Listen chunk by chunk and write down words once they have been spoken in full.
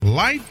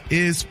Life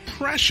is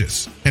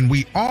precious, and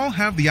we all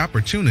have the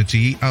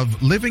opportunity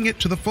of living it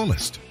to the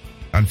fullest.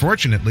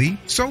 Unfortunately,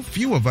 so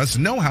few of us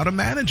know how to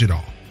manage it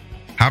all.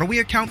 How do we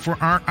account for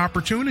our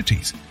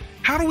opportunities?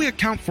 How do we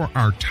account for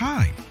our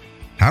time?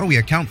 How do we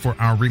account for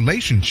our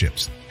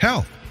relationships,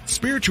 health,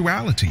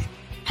 spirituality,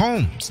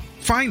 homes,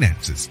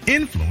 finances,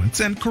 influence,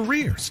 and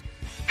careers?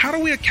 How do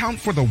we account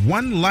for the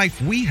one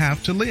life we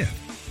have to live?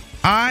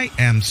 I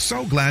am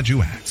so glad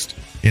you asked.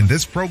 In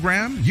this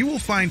program, you will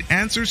find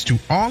answers to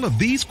all of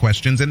these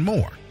questions and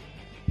more.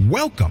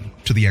 Welcome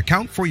to the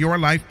Account for Your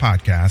Life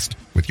podcast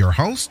with your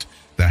host,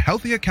 the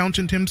healthy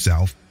accountant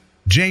himself,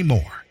 Jay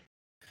Moore.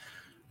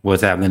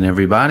 What's happening,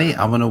 everybody?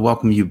 I want to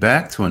welcome you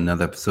back to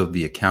another episode of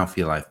the Account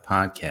for Your Life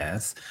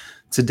podcast.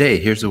 Today,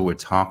 here's what we're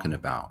talking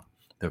about: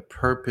 the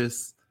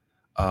purpose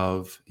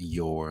of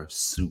your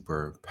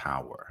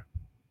superpower.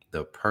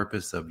 The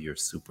purpose of your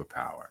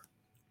superpower.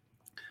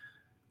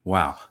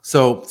 Wow.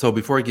 So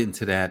before I get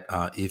into that,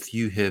 if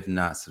you have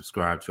not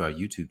subscribed to our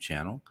YouTube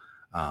channel,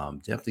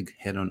 definitely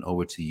head on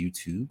over to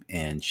YouTube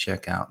and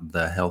check out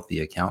The Healthy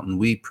Accountant.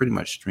 We pretty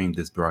much stream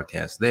this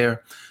broadcast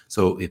there.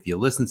 So if you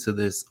listen to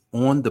this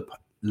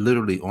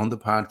literally on the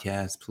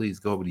podcast, please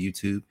go over to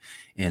YouTube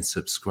and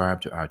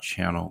subscribe to our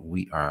channel.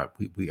 We are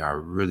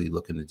really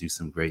looking to do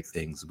some great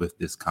things with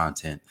this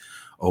content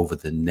over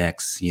the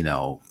next,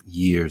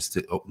 years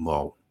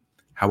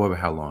however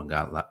how long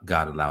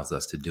God allows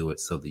us to do it.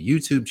 So the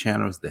YouTube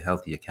channel is The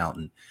Healthy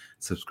Accountant.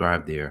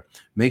 Subscribe there.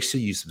 Make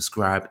sure you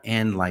subscribe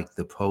and like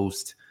the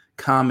post.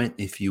 Comment,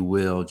 if you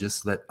will.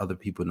 Just let other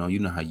people know. You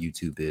know how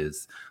YouTube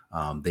is.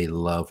 They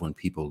love when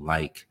people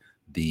like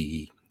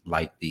the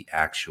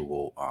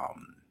actual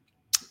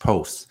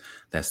posts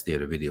that's there,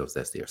 the videos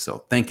that's there.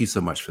 So thank you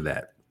so much for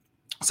that.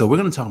 So we're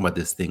going to talk about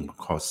this thing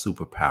called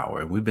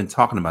superpower. And we've been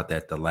talking about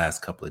that the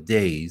last couple of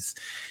days.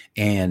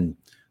 And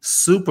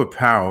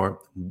superpower,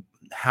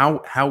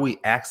 how we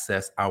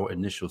access our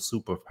initial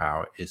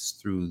superpower is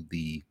through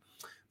the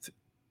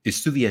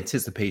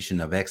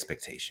anticipation of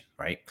expectation,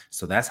 right?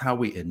 So that's how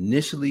we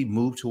initially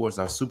move towards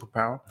our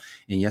superpower.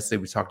 And yesterday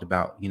we talked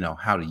about,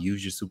 how to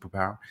use your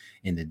superpower.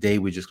 And today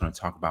we're just going to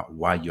talk about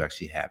why you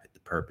actually have it, the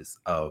purpose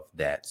of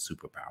that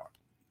superpower.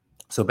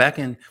 So back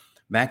in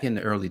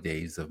the early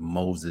days of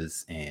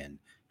Moses and,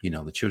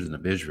 the children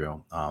of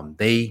Israel,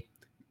 they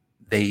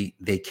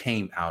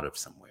came out of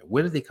somewhere.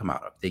 Where did they come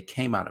out of? They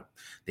came out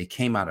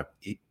of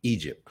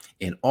Egypt.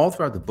 And all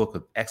throughout the book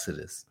of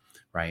Exodus,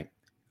 right?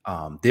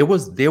 There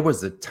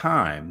was a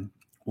time,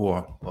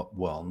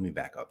 let me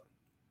back up.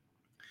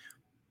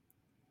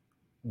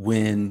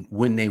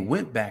 When they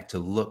went back to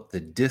look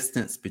the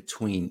distance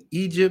between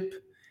Egypt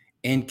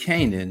and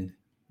Canaan,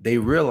 they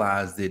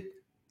realized that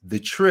the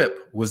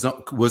trip was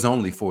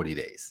only 40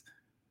 days.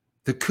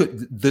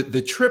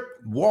 The trip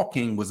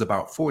walking was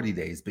about 40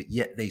 days, but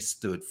yet they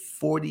stood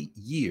 40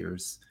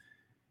 years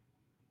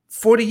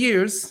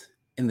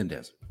in the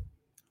desert.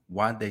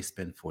 Why'd they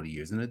spend 40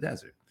 years in the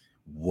desert?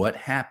 What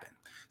happened?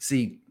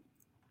 See,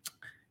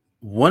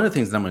 one of the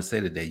things that I'm going to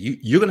say today,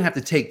 you're going to have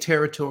to take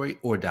territory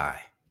or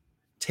die.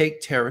 Take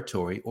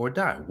territory or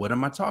die. What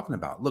am I talking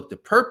about? Look, the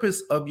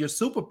purpose of your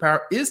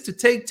superpower is to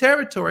take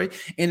territory.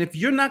 And if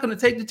you're not going to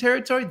take the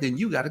territory, then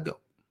you got to go.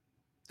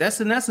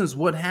 That's in essence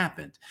what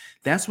happened.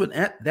 That's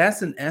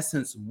in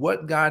essence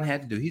what God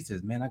had to do. He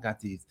says, man, I got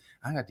these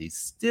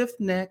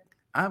stiff-necked.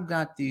 I've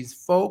got these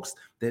folks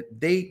that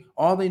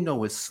all they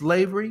know is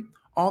slavery.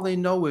 All they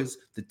know is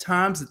the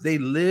times that they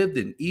lived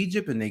in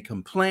Egypt, and they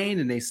complain,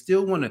 and they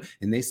still want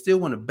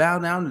to bow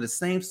down to the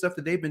same stuff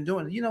that they've been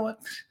doing. You know what?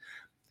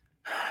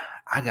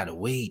 I gotta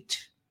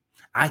wait.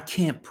 I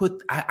can't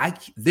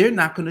they're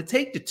not going to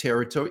take the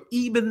territory,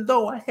 even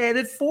though I had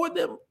it for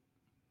them.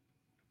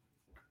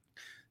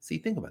 See,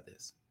 think about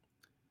this.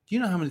 Do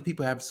you know how many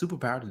people have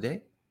superpower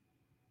today?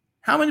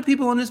 How many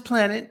people on this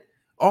planet?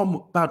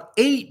 About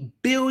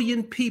 8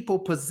 billion people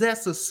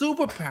possess a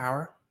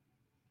superpower,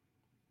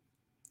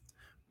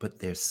 but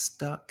they're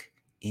stuck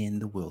in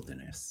the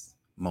wilderness.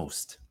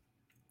 Most,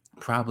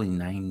 probably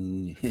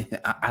 9.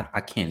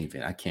 I can't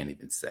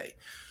even say,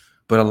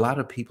 but a lot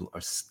of people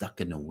are stuck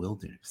in the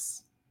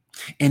wilderness.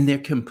 And they're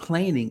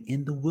complaining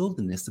in the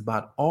wilderness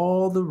about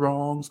all the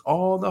wrongs,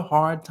 all the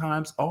hard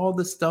times, all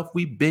the stuff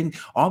we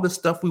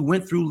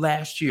went through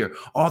last year,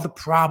 all the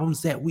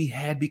problems that we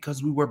had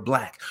because we were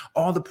Black,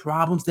 all the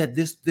problems that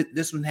this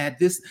one had,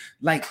 this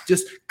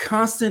just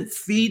constant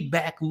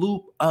feedback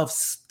loop of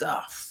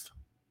stuff.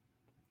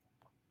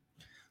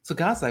 So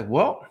God's like,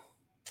 well,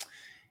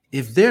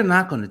 if they're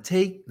not going to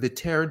take the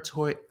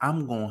territory,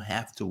 I'm going to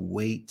have to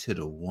wait to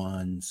the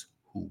ones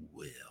who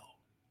will.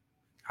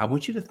 I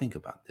want you to think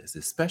about this,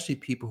 especially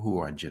people who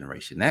are in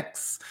Generation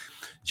X,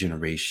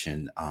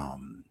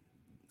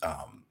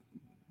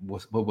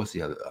 what's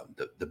the other,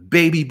 the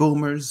baby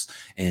boomers,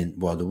 and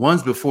the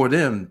ones before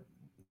them,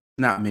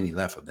 not many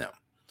left of them,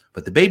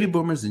 but the baby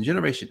boomers and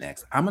Generation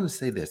X. I'm going to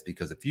say this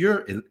because if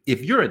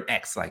you're an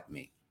X like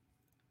me,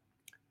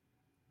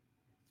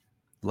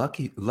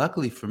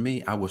 luckily for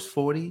me, I was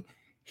 40.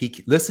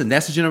 Listen,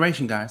 that's a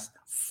generation, guys.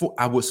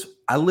 I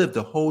lived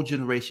a whole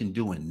generation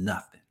doing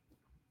nothing.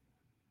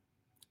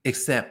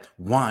 except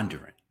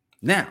wandering.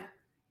 Now,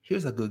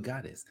 here's how good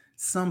God is.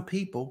 Some of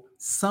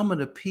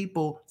the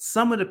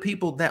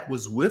people that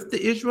was with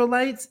the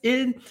Israelites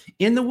in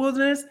the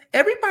wilderness,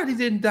 everybody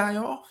didn't die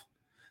off.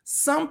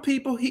 Some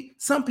people he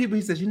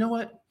says, you know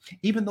what?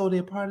 Even though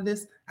they're part of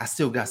this, I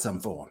still got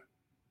something for them.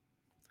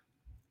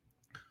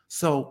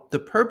 So the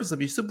purpose of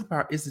your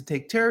superpower is to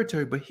take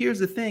territory. But here's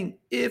the thing: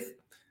 if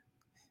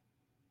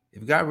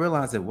God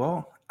realized that,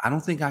 well, I don't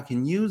think I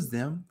can use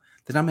them,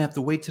 then I'm gonna have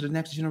to wait to the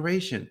next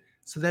generation.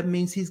 So that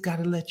means he's got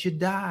to let you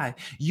die.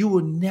 We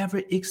will never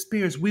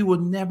experience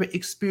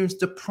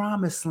the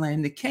promised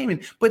land, the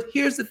Canaan. But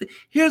here's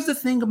the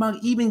thing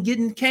about even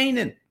getting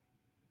Canaan.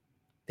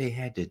 They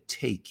had to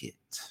take it.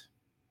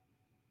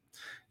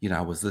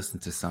 I was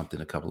listening to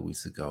something a couple of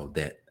weeks ago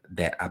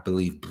that I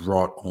believe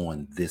brought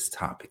on this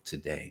topic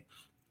today.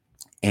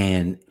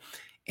 And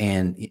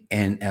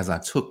as I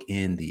took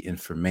in the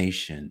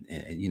information,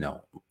 and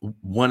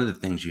one of the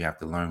things you have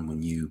to learn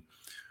when you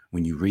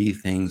read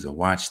things or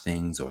watch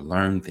things or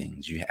learn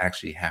things, you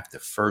actually have to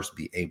first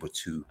be able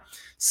to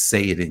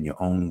say it in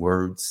your own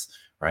words,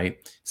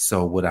 right?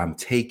 So what I'm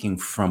taking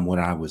from what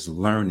I was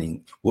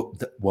learning,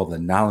 the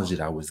knowledge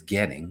that I was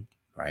getting,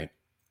 right,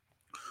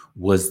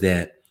 was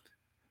that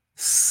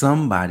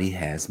somebody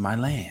has my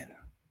land.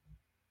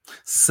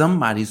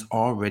 Somebody's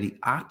already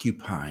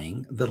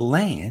occupying the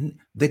land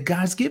that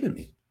God's given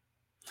me.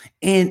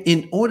 And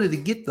in order to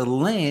get the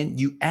land,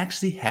 you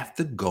actually have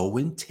to go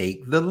and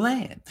take the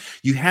land.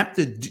 You have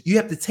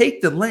to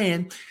take the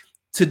land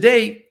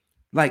today.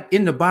 Like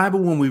in the Bible,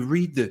 when we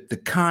read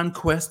the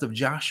conquest of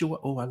Joshua,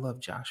 oh, I love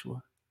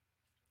Joshua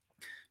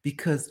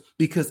because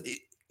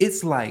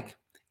it's like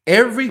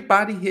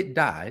everybody had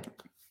died.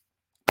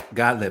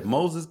 God let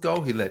Moses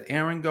go. He let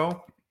Aaron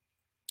go.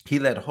 He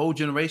let a whole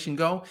generation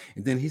go.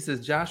 And then he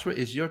says, Joshua,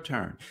 it's your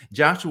turn.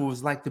 Joshua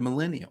was like the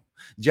millennial.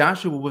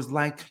 Joshua was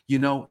like,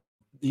 the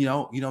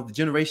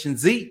Generation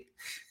Z.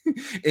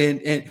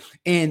 and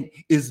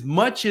as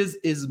much as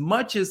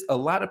a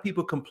lot of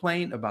people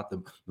complain about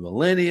the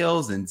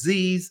millennials and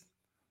Zs,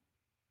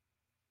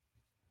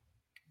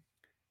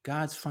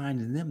 God's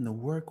finding them to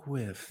work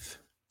with.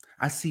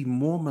 I see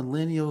more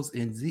millennials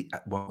in Z.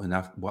 Well, and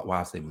while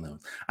I say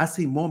millennials, I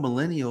see more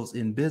millennials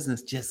in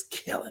business just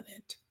killing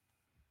it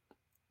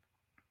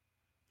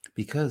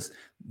because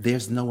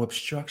there's no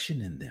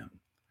obstruction in them.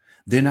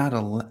 They're not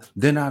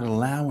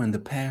allowing the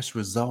past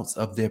results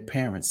of their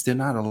parents. They're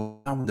not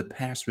allowing the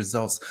past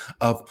results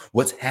of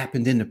what's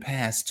happened in the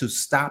past to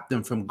stop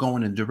them from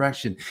going in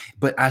direction.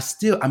 But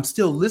I'm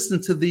still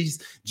listening to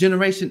these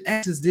Generation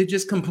X's. They're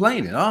just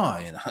complaining. Oh,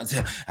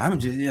 I'm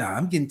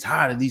getting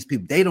tired of these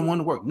people. They don't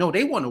want to work. No,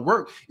 they want to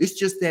work. It's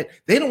just that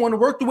they don't want to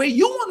work the way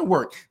you want to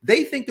work.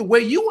 They think the way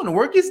you want to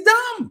work is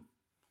dumb.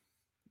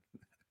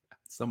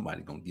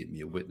 Somebody gonna give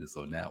me a witness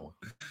on that one,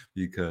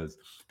 because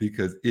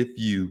if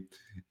you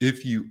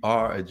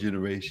are a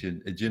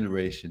generation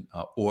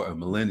or a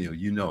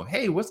millennial,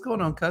 hey, what's going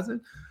on, cousin?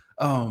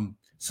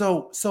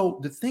 So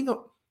the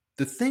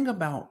thing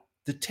about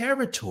the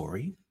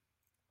territory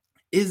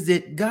is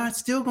that God's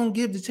still gonna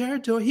give the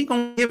territory. He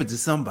gonna give it to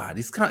somebody.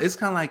 It's kind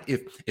of like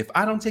if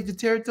I don't take the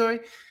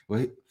territory,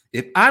 well,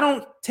 if I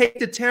don't take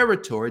the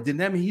territory, then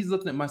that means he's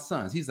looking at my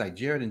sons. He's like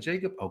Jared and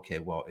Jacob. Okay,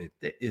 well,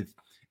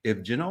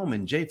 if Genome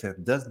and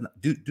Japheth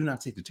do not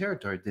take the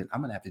territory, then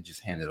I'm going to have to just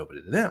hand it over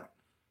to them.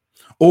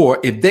 Or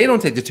if they don't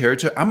take the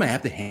territory, I'm going to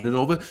have to hand it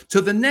over to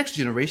the next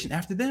generation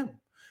after them.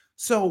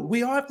 So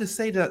we all have to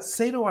say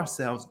to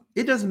ourselves,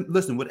 it doesn't,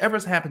 listen,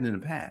 whatever's happened in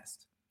the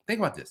past, think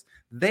about this.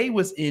 They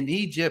was in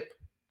Egypt.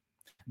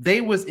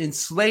 They was in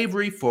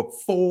slavery for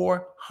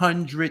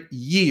 400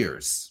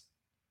 years.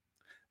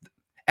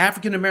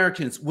 African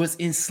Americans was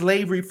in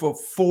slavery for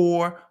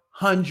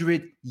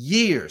 400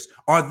 years.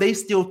 Are they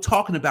still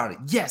talking about it?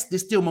 Yes, they're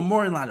still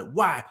memorializing it.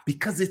 Why?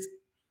 Because let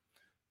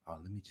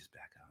me just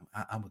back up.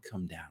 I'm gonna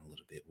come down a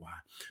little bit. Why?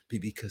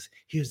 Because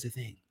here's the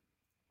thing.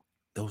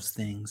 Those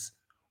things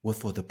were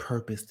for the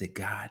purpose that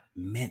God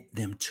meant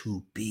them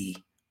to be.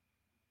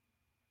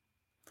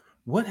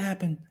 What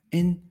happened?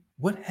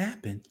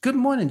 Good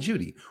morning,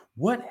 Judy.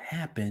 What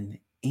happened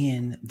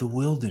in the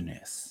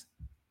wilderness?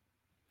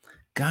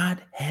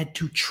 God had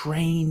to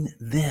train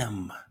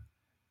them.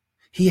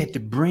 He had to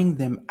bring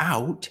them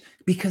out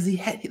because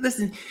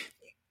listen,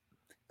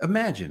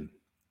 imagine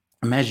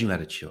you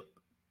had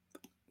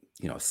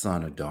a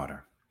son or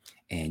daughter,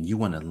 and you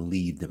want to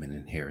leave them an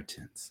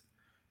inheritance.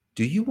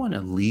 Do you want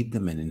to leave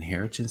them an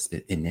inheritance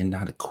and they're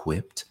not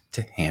equipped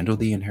to handle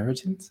the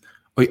inheritance?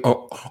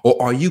 Or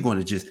are you going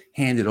to just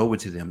hand it over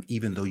to them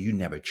even though you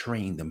never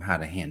trained them how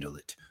to handle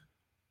it?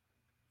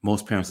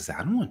 Most parents will say,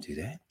 I don't want to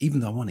do that, even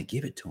though I want to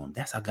give it to them.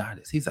 That's how God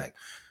is. He's like,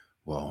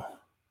 well,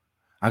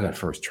 I got to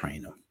first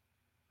train them.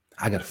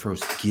 I got to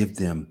first give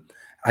them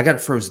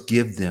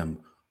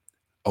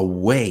a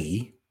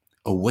way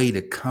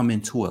to come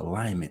into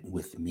alignment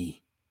with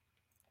me.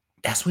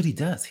 That's what he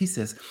does. He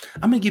says,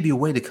 I'm going to give you a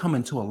way to come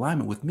into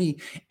alignment with me.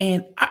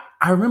 And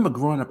I remember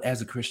growing up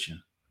as a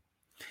Christian,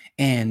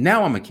 and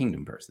now I'm a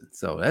kingdom person.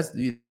 So that's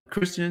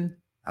Christian.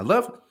 I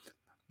love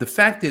the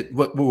fact that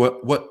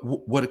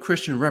what a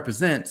Christian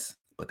represents,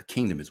 but the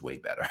kingdom is way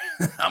better.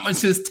 I'm gonna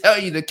just tell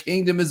you, the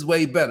kingdom is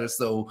way better.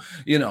 So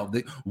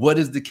what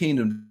is the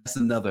kingdom? That's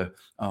another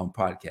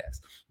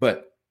podcast.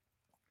 But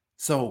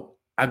so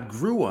I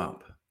grew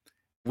up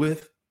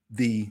with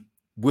the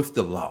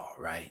law,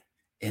 right?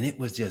 And it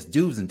was just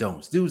do's and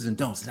don'ts.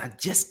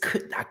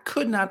 And I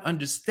could not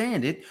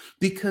understand it,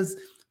 because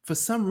for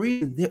some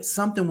reason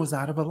something was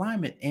out of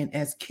alignment. And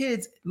as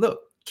kids,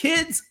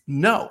 kids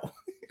know.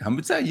 I'm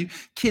gonna tell you,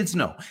 kids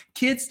know.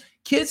 Kids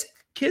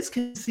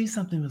can see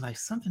something like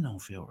something don't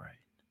feel right.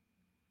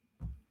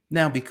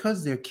 Now,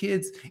 because they're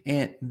kids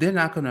and they're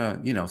not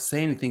gonna,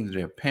 say anything to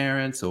their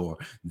parents, or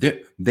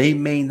they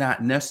may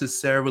not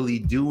necessarily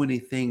do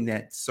anything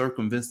that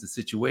circumvents the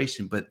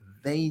situation, but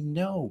they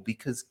know,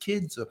 because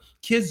kids are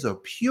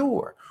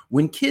pure.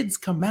 When kids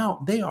come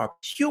out, they are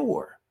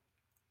pure.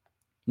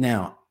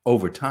 Now,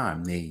 over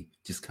time, they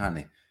just kind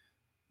of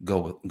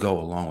go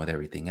along with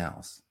everything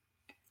else.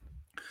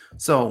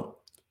 So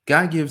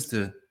God gives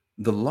the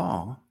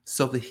law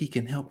so that he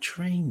can help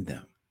train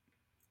them.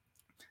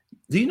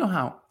 Do you know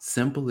how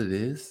simple it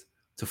is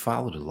to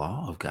follow the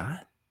law of God?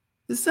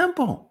 It's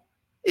simple.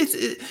 It's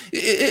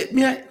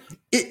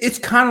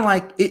kind of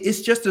like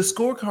it's just a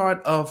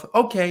scorecard of,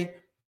 okay,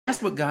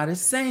 that's what God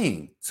is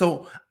saying.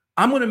 So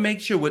I'm going to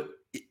make sure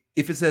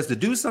if it says to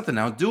do something,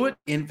 I'll do it.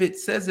 And if it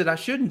says that I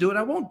shouldn't do it,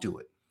 I won't do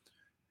it.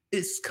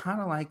 It's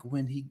kind of like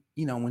when he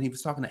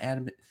was talking to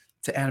Adam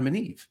and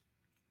Eve.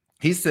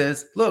 He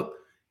says, look,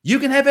 you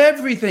can have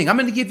everything. I'm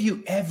going to give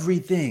you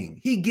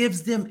everything. He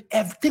gives them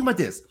everything. Think about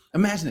this.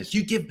 Imagine this.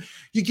 You give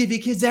your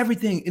kids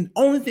everything. And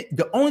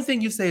the only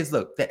thing you say is,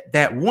 look,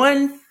 that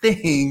one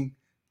thing,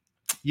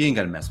 you ain't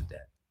got to mess with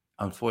that.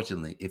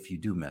 Unfortunately, if you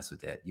do mess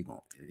with that,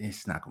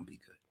 it's not going to be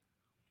good.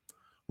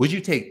 Would you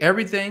take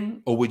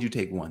everything, or would you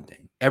take one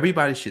thing?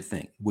 Everybody should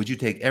think, would you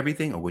take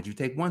everything, or would you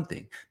take one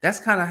thing? That's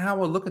kind of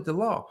how I look at the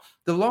law.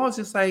 The law is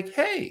just like,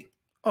 hey,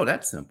 oh,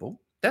 that's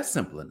simple. That's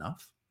simple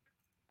enough,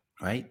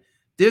 right?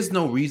 There's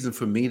no reason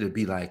for me to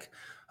be like,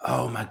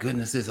 oh my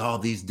goodness, there's all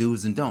these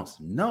do's and don'ts.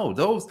 No,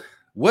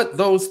 what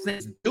those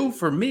things do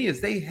for me is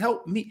they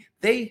help me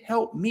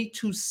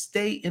to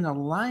stay in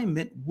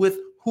alignment with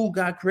who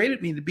God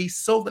created me to be,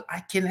 so that I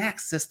can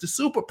access the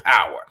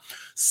superpower,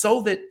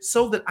 so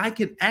that I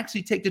can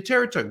actually take the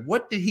territory.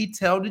 What did he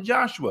tell to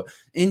Joshua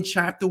in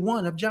chapter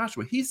 1 of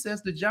Joshua? He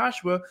says to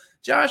Joshua,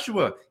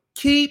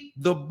 keep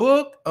the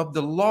book of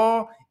the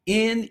law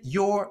in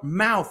your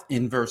mouth,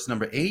 in verse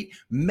number 8.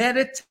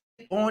 Meditate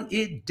on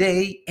it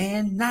day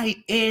and night,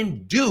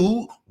 and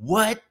do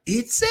what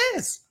it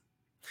says.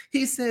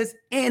 He says,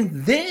 and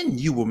then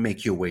you will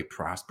make your way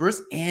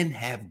prosperous and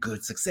have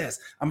good success.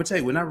 I'm gonna tell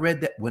you, when I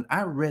read that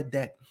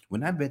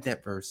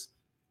verse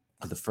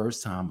for the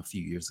first time a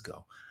few years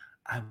ago,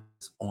 I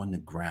was on the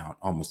ground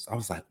almost. I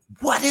was like,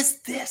 what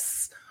is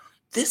this?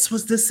 This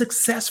was the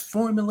success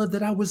formula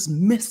that I was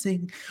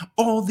missing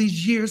all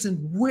these years.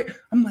 And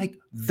I'm like,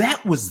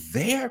 that was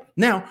there.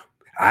 Now,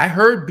 I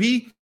heard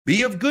be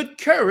of good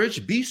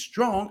courage, be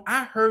strong.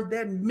 I heard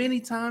that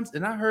many times,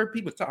 and I heard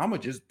people talk, I'm gonna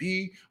just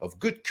be of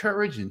good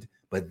courage,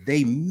 but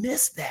they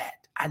missed that.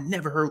 I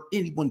never heard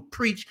anyone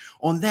preach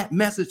on that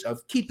message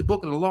of keep the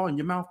book of the law in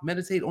your mouth,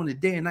 meditate on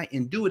it day and night,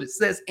 and do what it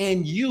says,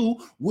 and you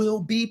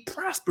will be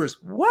prosperous.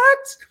 What?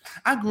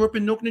 I grew up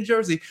in Newark, New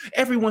Jersey.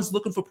 Everyone's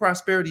looking for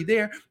prosperity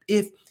there.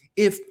 If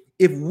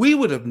we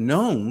would have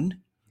known,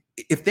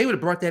 if they would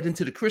have brought that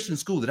into the Christian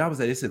school that I was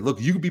at, they said, look,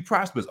 you can be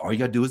prosperous. All you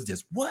gotta do is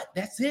just what?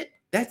 That's it.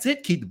 That's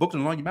it. Keep the book of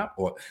the law in your mouth.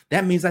 Or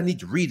that means I need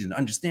to read it and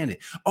understand it.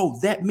 Oh,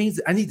 that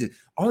means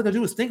all I gotta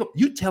do is think of,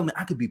 you tell me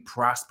I could be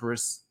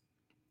prosperous.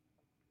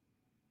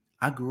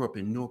 I grew up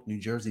in Newark, New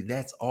Jersey.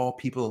 That's all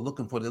people are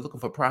looking for. They're looking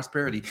for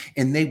prosperity,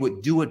 and they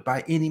would do it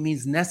by any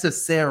means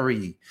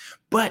necessary.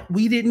 But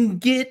we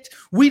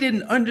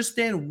didn't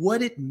understand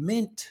what it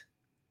meant.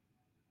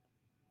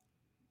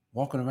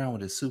 Walking around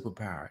with a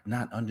superpower,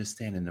 not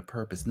understanding the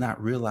purpose,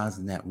 not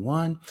realizing that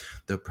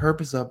the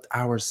purpose of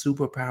our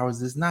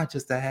superpowers is not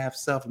just to have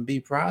self and be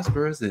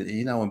prosperous and,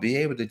 and be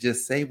able to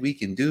just say we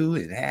can do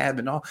and have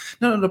and all.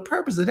 No, the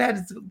purpose of that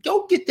is to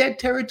go get that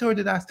territory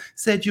that I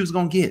said you was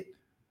going to get.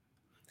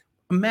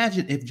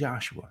 Imagine if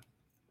Joshua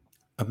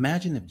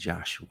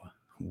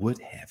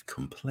would have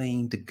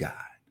complained to God.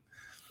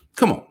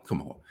 Come on.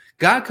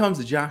 God comes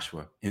to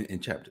Joshua in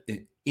chapter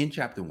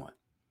 1.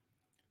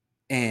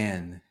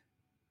 And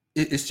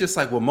it's just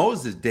like, well,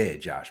 Moses is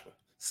dead, Joshua.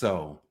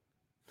 So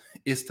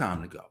it's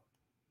time to go.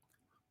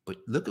 But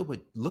look at what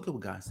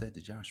God said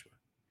to Joshua.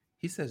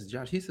 He says,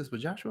 well,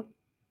 Joshua,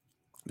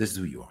 this is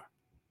who you are.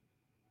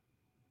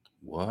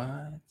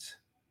 What?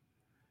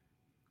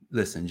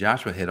 Listen,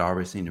 Joshua had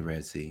already seen the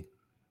Red Sea.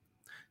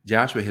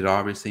 Joshua had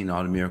already seen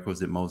all the miracles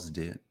that Moses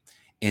did.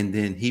 And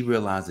then he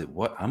realized that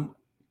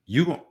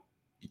you gonna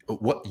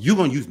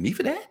use me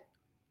for that?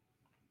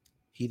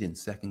 He didn't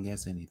second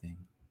guess anything.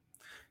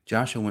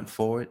 Joshua went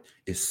forward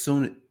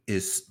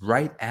as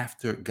right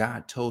after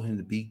God told him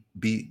to be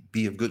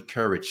of good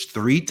courage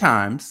 3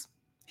 times.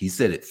 He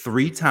said it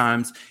 3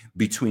 times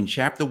between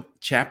chapter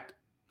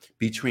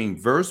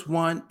Between verse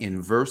 1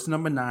 and verse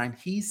number 9,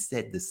 he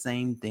said the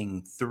same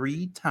thing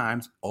 3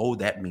 times. Oh,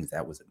 that means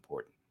that was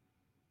important.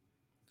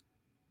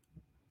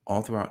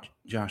 All throughout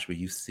Joshua,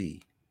 you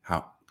see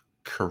how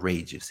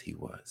courageous he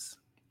was.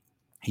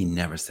 He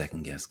never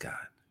second-guessed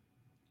God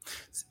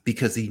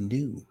because he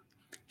knew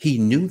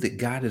that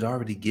God had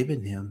already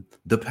given him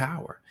the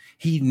power.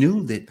 He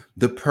knew that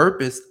the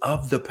purpose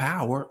of the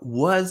power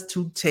was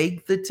to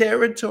take the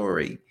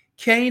territory.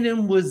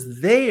 Canaan was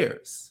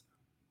theirs,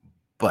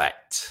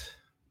 but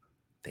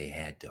they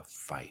had to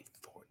fight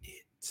for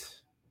it.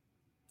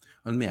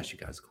 Let me ask you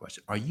guys a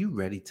question. Are you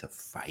ready to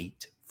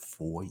fight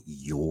for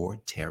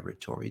your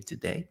territory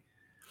today?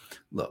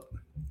 Look,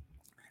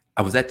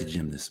 I was at the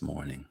gym this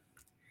morning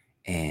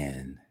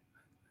and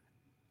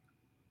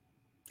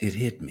it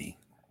hit me.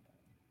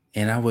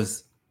 And I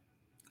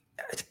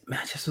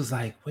just was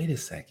like, wait a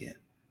second.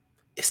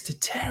 It's the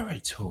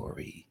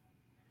territory.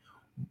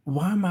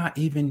 Why am I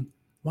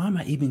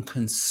even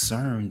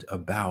concerned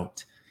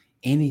about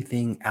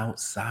anything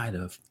outside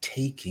of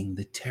taking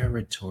the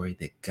territory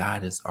that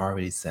God has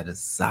already set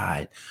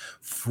aside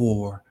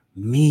for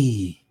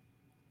me?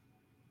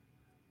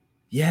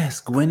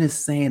 Yes, Gwen is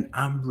saying,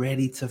 I'm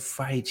ready to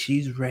fight.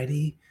 She's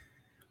ready.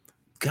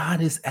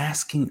 God is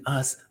asking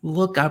us,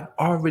 look, I've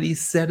already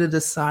set it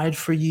aside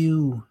for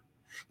you.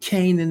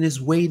 Canaan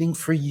is waiting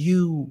for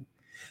you.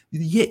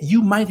 Yet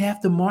you might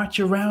have to march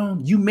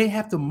around. You may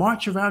have to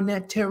march around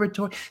that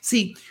territory.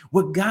 See,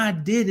 what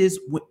God did is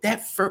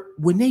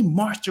when they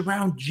marched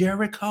around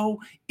Jericho,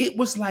 it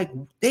was like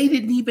they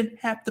didn't even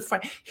have to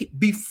fight.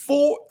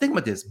 Think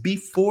about this,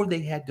 before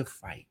they had to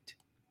fight,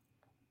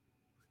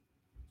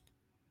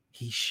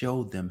 he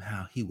showed them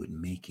how he would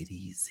make it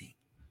easy.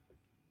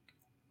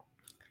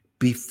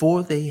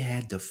 Before they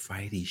had to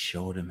fight, he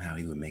showed them how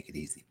he would make it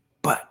easy.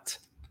 But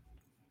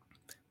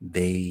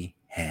they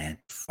had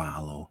to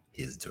follow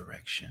his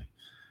direction.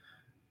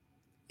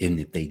 And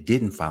if they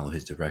didn't follow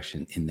his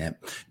direction, in that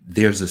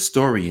there's a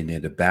story in there,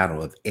 the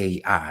battle of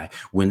Ai.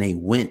 When they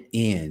went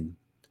in,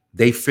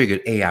 they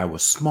figured Ai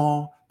was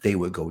small. They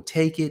would go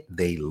take it.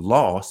 They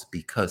lost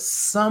because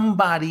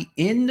somebody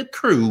in the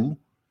crew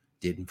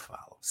didn't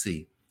follow.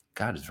 See,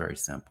 God is very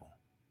simple.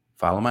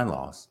 Follow my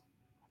laws,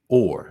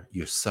 or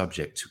you're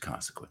subject to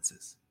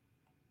consequences.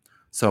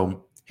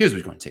 So here's what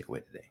you're going to take away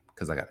today,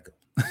 because I got to go.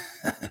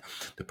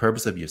 The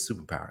purpose of your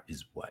superpower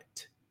is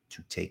what?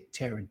 To take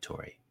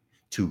territory,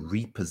 to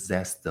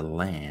repossess the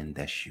land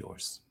that's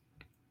yours.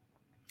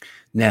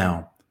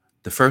 Now,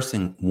 the first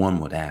thing one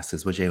would ask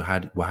is, well, Jay, how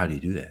do you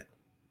do that?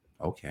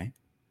 Okay.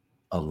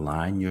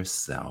 Align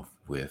yourself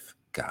with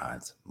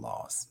God's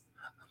laws.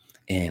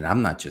 And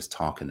I'm not just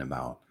talking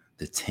about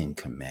the 10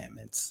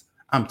 commandments.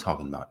 I'm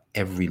talking about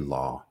every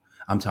law.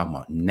 I'm talking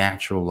about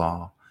natural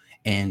law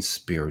and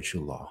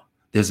spiritual law.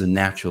 There's a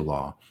natural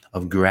law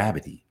of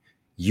gravity.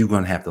 You're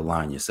going to have to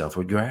align yourself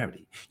with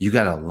gravity. You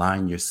got to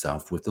align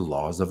yourself with the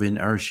laws of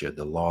inertia,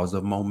 the laws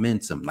of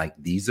momentum. Like,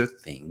 these are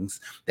things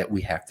that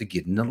we have to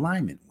get in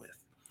alignment with.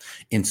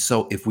 And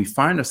so if we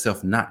find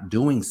ourselves not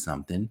doing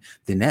something,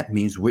 then that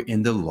means we're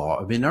in the law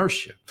of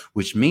inertia,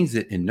 which means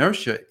that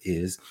inertia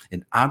is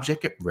an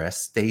object at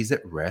rest, stays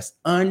at rest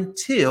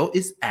until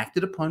it's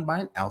acted upon by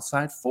an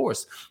outside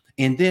force.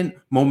 And then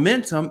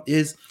momentum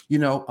is,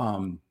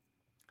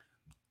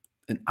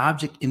 an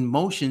object in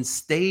motion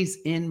stays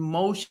in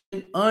motion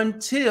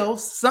until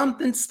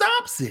something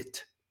stops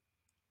it.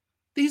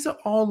 These are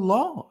all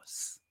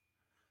laws.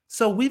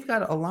 So we've got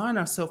to align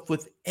ourselves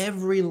with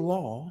every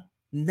law,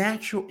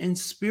 natural and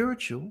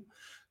spiritual,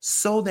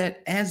 so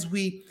that as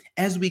we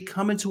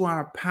come into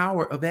our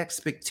power of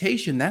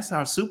expectation, that's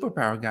our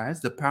superpower,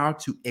 guys, the power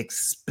to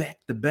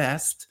expect the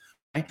best,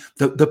 right?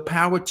 The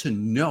power to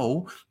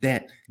know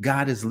that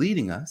God is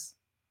leading us.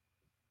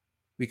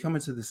 We come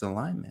into this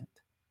alignment.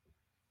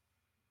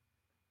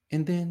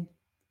 And then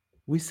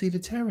we see the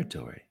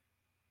territory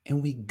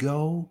and we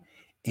go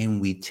and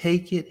we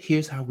take it.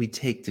 Here's how we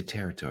take the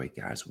territory,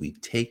 guys. We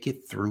take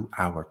it through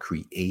our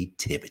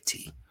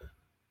creativity.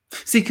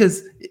 See,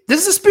 because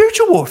this is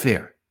spiritual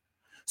warfare.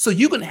 So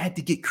you're going to have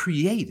to get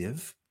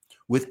creative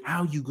with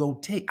how you go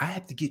take. I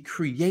have to get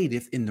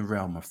creative in the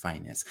realm of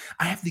finance.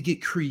 I have to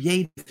get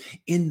creative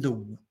in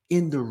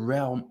the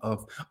realm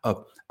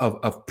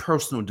of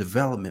personal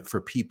development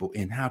for people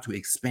and how to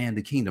expand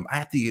the kingdom. I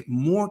have to get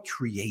more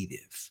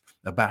creative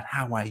about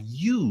how I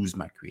use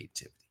my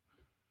creativity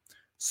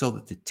so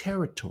that the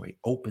territory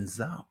opens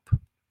up,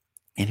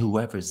 and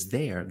whoever's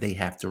there, they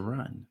have to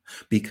run,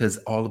 because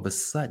all of a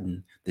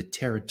sudden the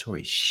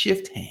territory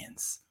shift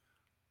hands.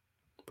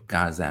 But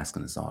God is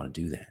asking us all to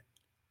do that.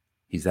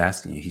 He's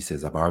asking you, he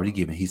says, I've already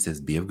given. He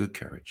says, be of good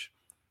courage.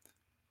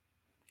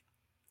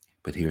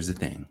 But here's the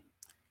thing.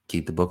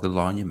 Keep the book of the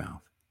law in your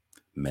mouth.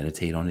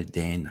 Meditate on it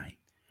day and night.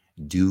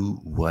 Do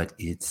what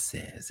it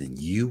says, and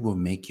you will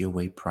make your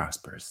way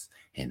prosperous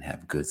and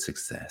have good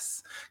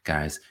success.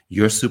 Guys,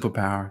 your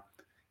superpower,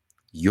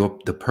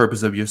 the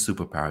purpose of your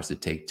superpower is to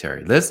take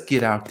territory. Let's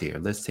get out there.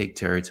 Let's take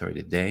territory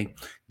today.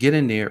 Get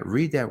in there.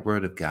 Read that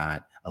word of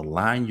God.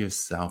 Align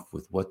yourself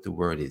with what the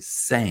word is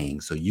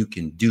saying so you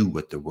can do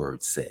what the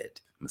word said.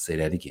 I'm going to say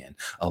that again.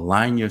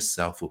 Align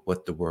yourself with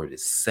what the word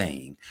is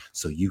saying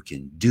so you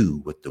can do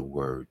what the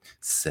word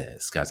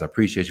says. Guys, I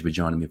appreciate you for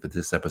joining me for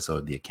this episode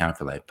of the Account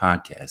for Life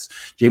podcast.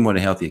 Jay Moore,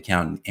 the Healthy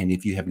Accountant. And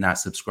if you have not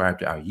subscribed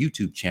to our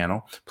YouTube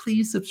channel,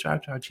 please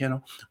subscribe to our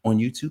channel on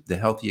YouTube, The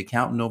Healthy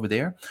Accountant over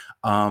there.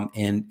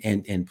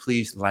 And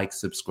please like,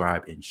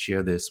 subscribe, and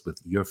share this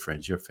with your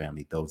friends, your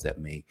family, those that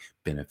may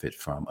benefit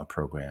from a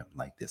program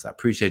like this. I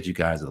appreciate you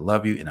guys. I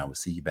love you. And I will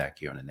see you back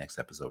here on the next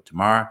episode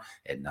tomorrow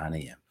at 9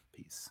 a.m.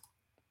 Peace.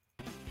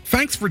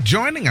 Thanks for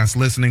joining us,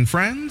 listening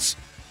friends.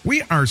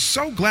 We are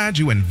so glad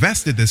you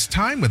invested this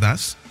time with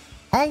us.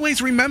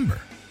 Always remember,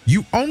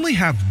 you only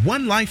have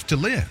one life to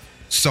live,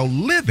 so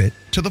live it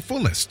to the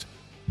fullest.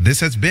 This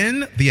has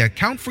been the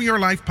Account for Your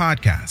Life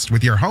podcast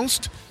with your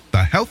host,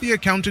 the healthy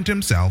accountant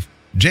himself,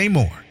 Jay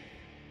Moore.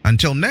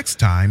 Until next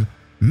time,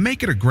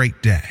 make it a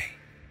great day.